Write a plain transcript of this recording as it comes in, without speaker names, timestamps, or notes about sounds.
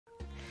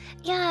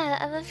Yeah,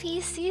 I'm a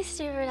PC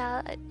streamer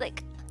now.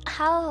 Like,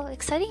 how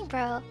exciting,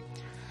 bro.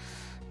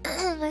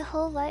 My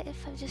whole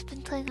life I've just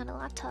been playing on a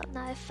laptop.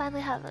 Now I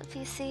finally have a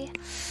PC.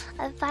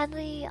 I'm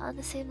finally on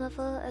the same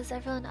level as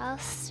everyone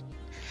else.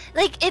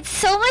 Like, it's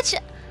so much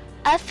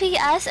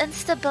FPS and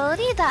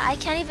stability that I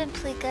can't even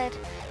play good.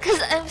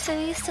 Cause I'm so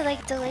used to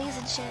like delays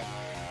and shit.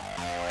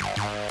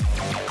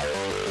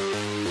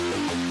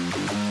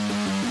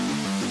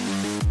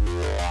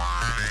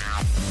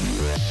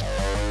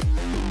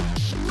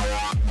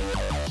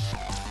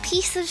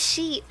 Piece of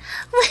sheet.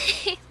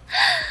 Wait,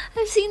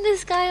 I've seen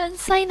this guy on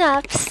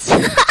Synapse.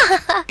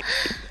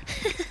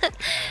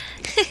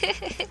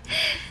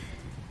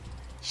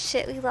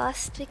 Shit, we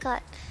lost. We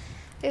got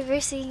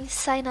reversing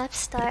Synapse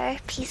star.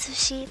 Piece of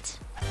sheet.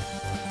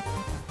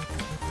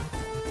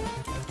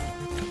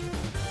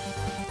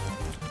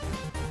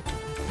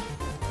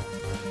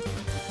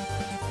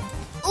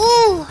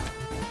 Ooh!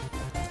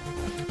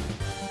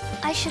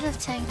 I should have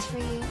tanked for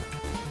you.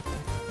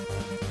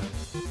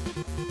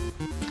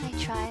 I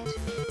tried.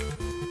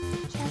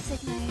 He has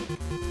ignite.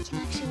 You can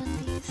actually win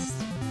these.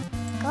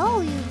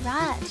 Go, you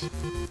rat! It's a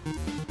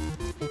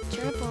bit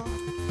durable.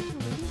 What are you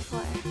waiting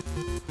for?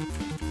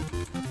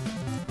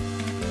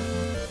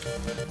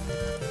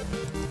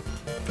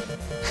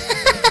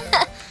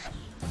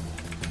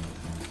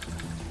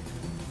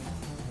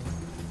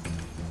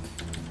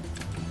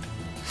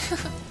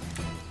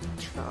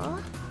 Troll?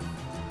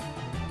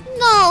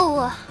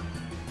 No!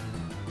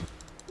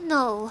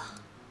 No.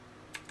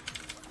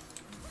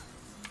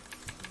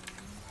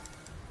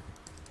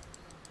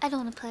 I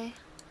don't want to play.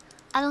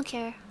 I don't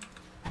care.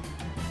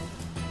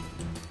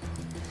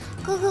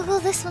 Go, go, go,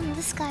 this one,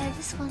 this guy,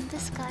 this one,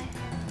 this guy.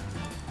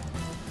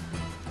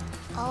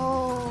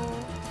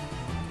 Oh.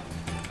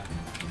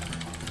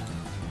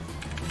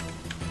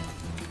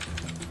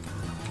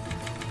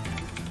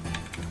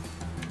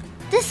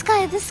 This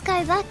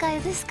guy, that guy,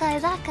 this guy,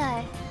 that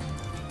guy.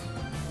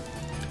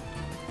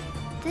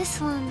 This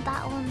one,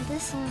 that one,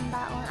 this one,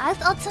 that one.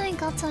 I'll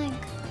tank, I'll tank.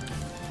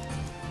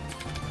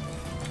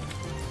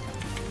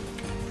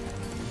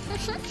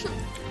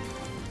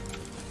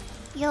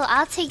 Yo,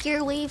 I'll take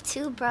your wave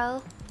too,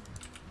 bro.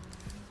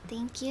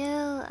 Thank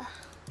you.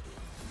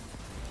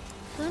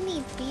 Who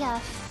need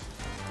BF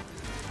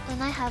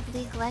when I have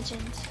League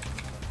Legend?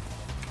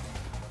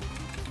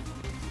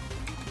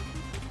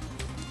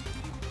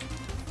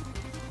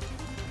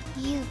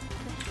 You.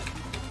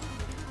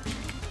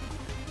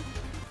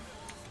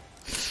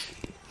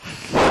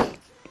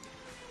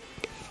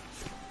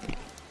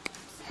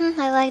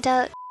 I lagged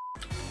out.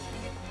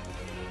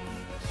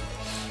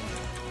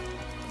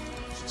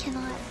 You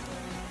cannot.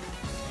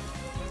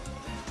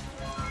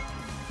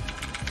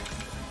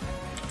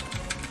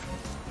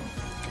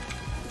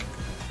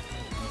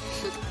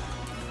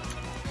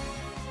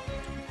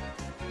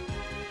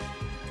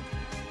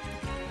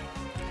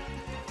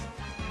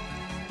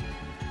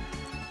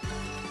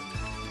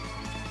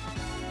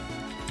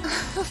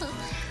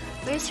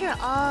 Where's her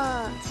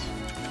ult?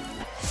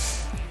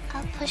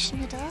 I'll push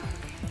middle.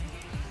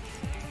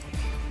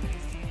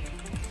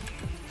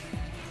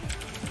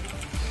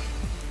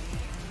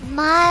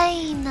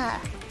 Mine!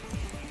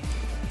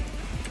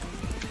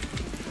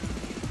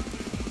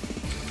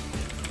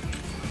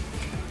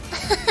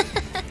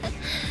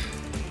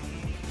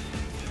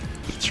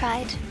 He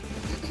tried.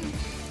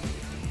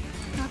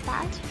 Not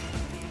bad.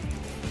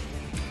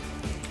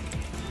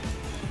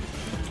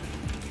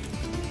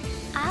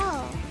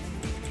 Ow!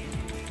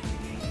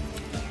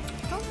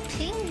 Don't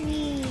ping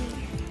me!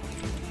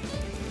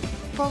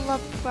 Bull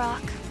up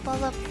rock,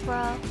 bull up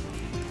bro.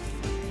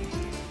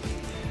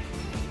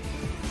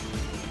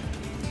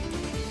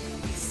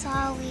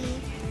 Sorry.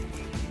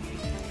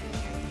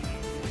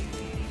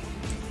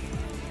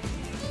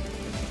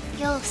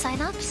 Yo,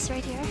 Synapse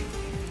right here.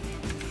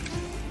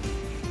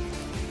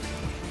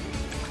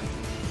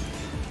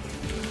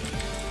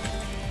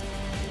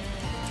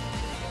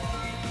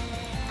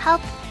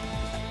 Help.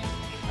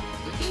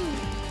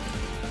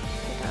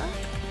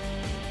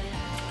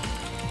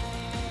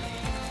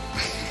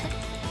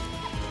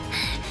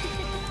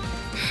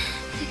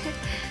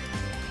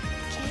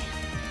 Okay,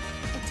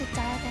 it's a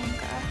dive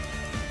angle.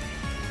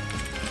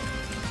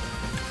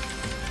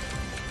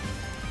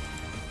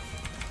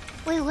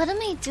 Wait, what am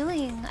I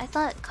doing? I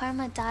thought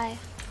Karma died.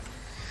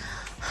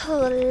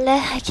 Holy,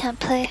 I can't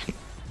play.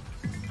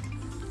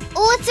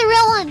 Oh, it's a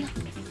real one!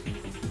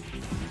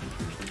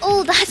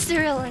 Oh, that's the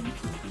real one.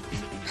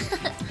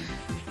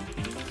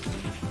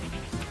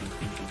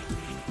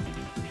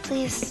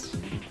 Please.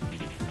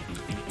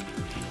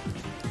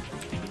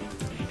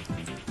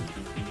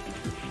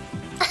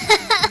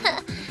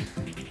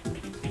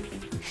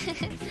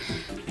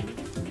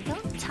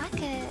 Don't attack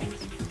it.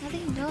 How do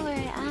you know where I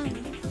am?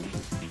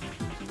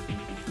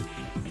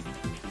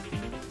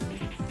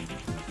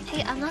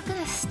 Hey, I'm not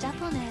gonna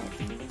step on it.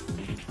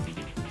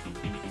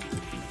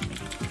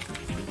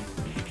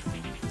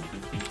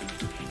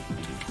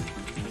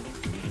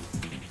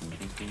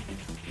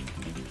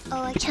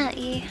 Oh, I can't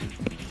E.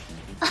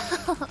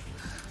 Oh,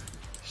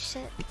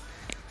 shit.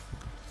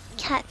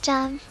 Cat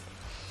jam.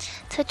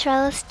 to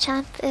Trellis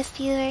Champ if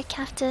you are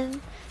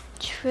Captain.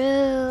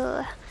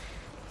 True.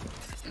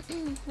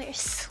 We're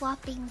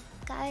swapping,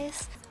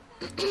 guys.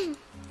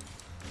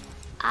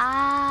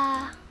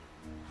 Ah,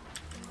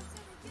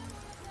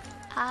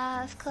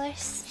 of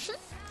course.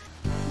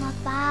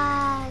 Not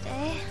bad,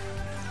 eh?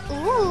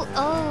 Ooh,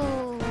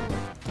 oh.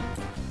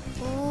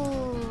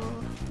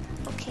 Ooh.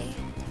 Okay.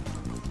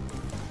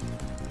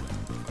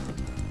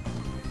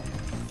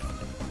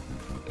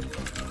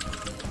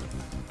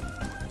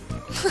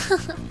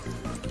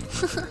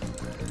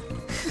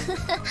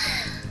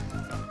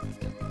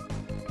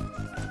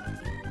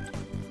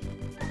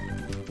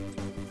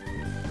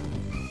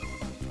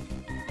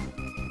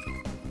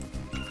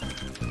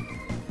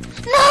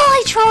 No,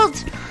 I trolled!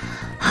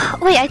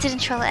 Wait, I didn't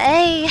troll.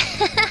 Hey!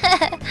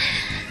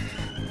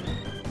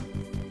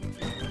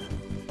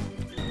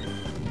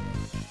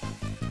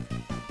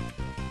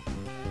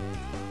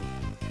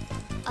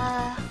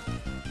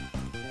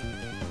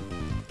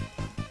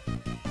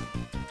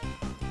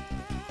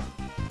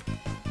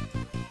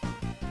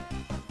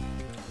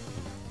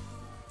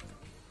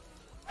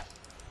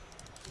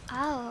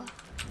 Ow.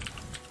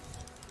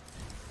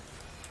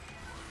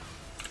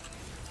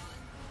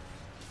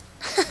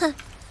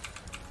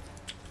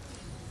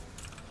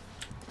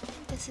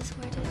 This is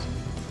worded.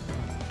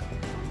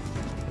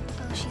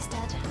 Oh, she's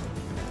dead.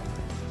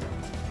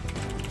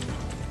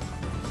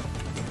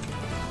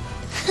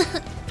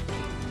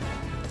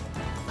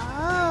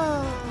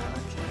 Oh,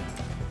 okay.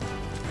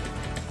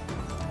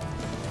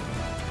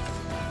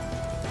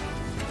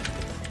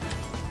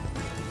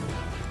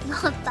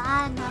 Not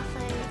bad,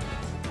 nothing.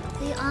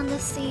 We on the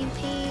same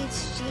page,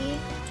 G.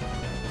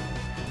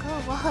 Go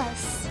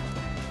Wallace.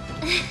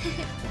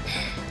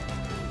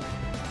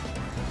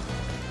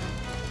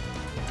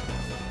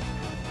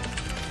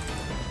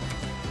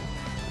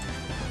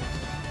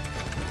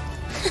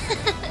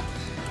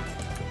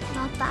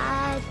 Not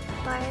bad,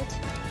 Bart.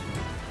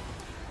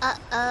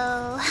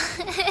 Uh-oh.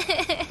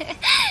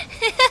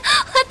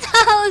 What the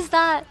hell is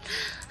that?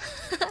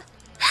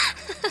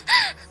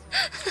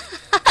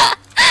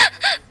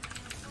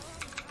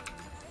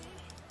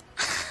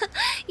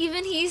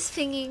 Even he's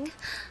pinging.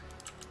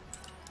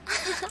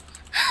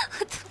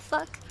 What the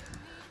fuck?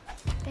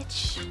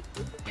 Bitch.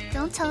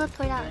 Don't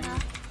teleport out now.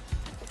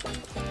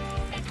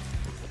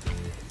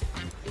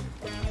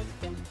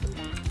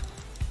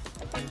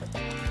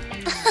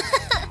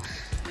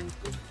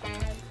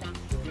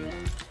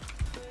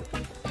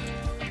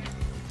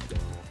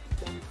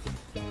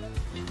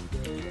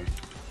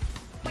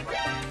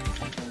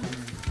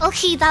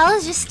 Okay, that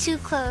was just too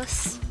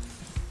close.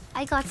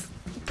 I got...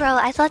 Bro,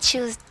 I thought she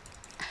was...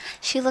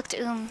 She looked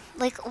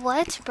like,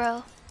 what,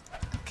 bro?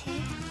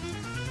 Okay.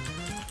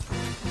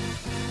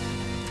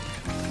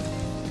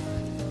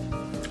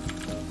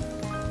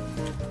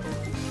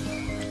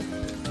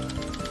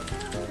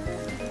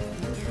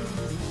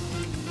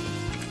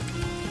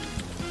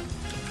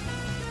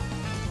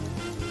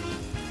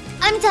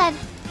 I'm dead.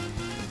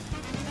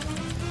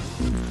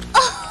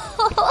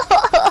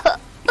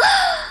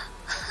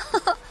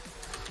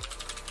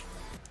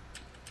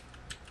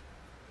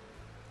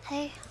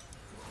 Hey.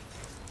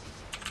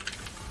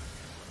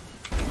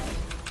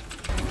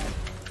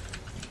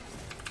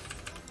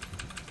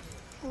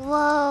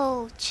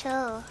 Whoa,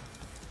 chill.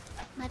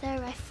 Meta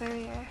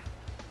referrer.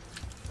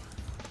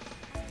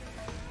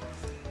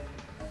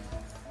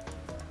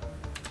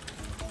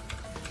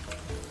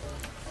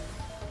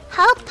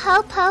 Help,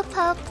 help, help,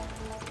 help.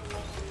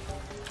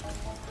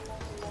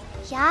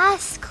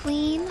 Yes,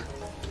 queen.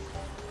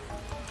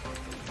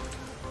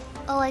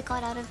 Oh, I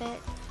got out of it.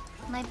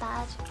 My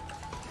bad.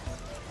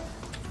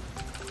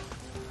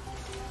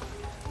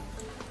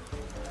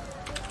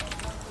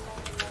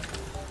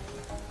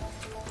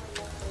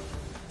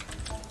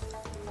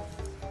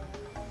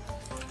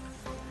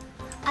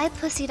 I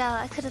pussied out.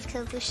 I could have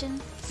killed Lucian.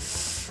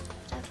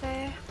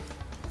 Whatever.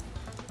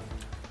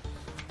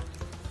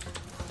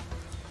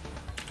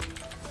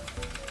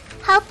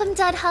 Help, I'm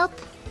dead. Help.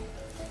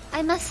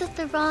 I messed with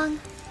the wrong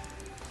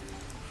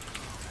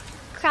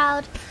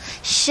crowd.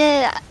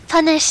 Shit.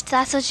 Punished.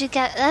 That's what you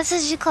get. That's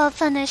what you call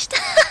punished.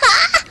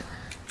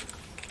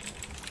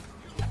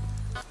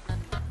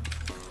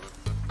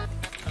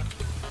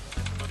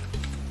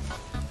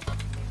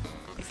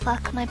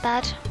 Fuck, my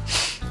bad.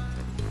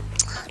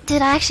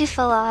 Dude, I actually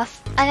fell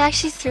off. I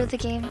actually threw the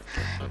game.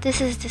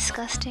 This is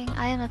disgusting.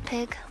 I am a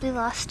pig. We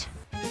lost.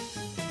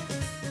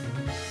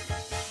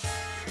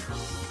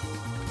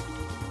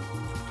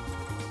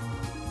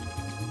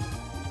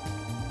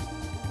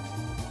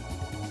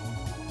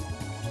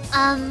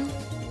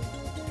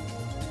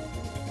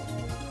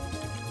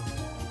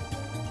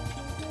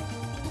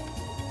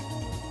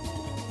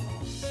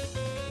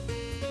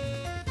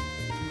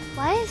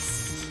 Why is...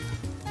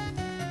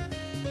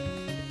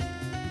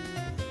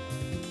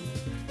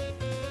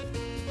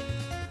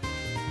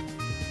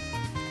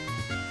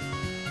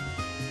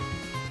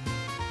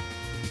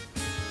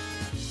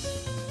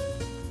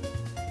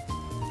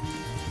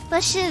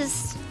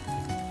 Bushes.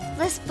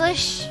 Let's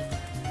bush.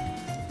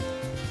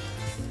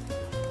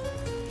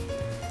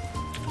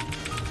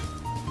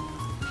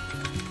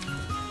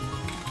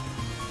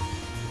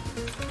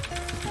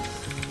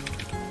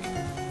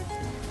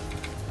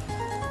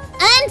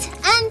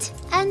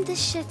 And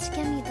this shit.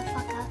 Get me the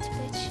fuck out,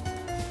 bitch.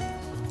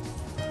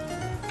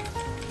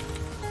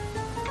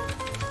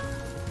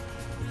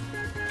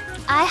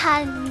 I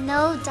had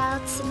no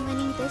doubts in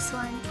winning this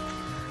one.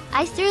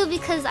 I threw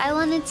because I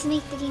wanted to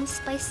make the game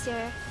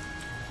spicier.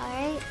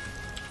 Alright?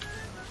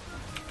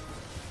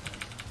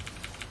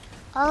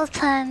 All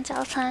planned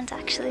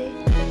actually.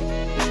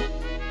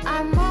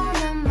 I'm on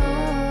the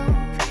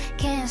move,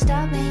 can't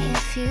stop me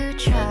if you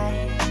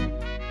try.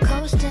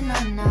 Coasting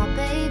on now,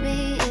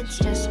 baby, it's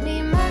just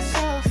me,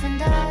 myself,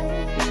 and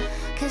I.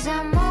 Cause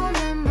I'm on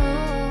the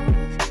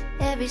move,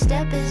 every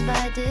step is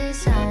by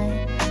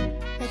design.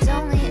 It's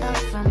only up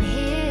from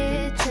here.